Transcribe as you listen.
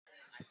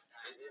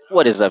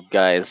What is up,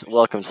 guys?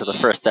 Welcome to the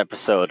first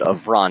episode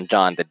of Ron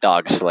John the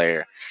Dog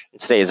Slayer. In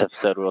today's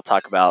episode, we'll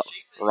talk about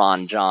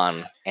Ron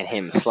John and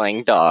him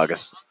slaying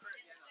dogs.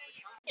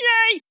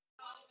 Yay!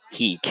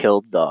 He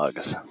killed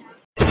dogs.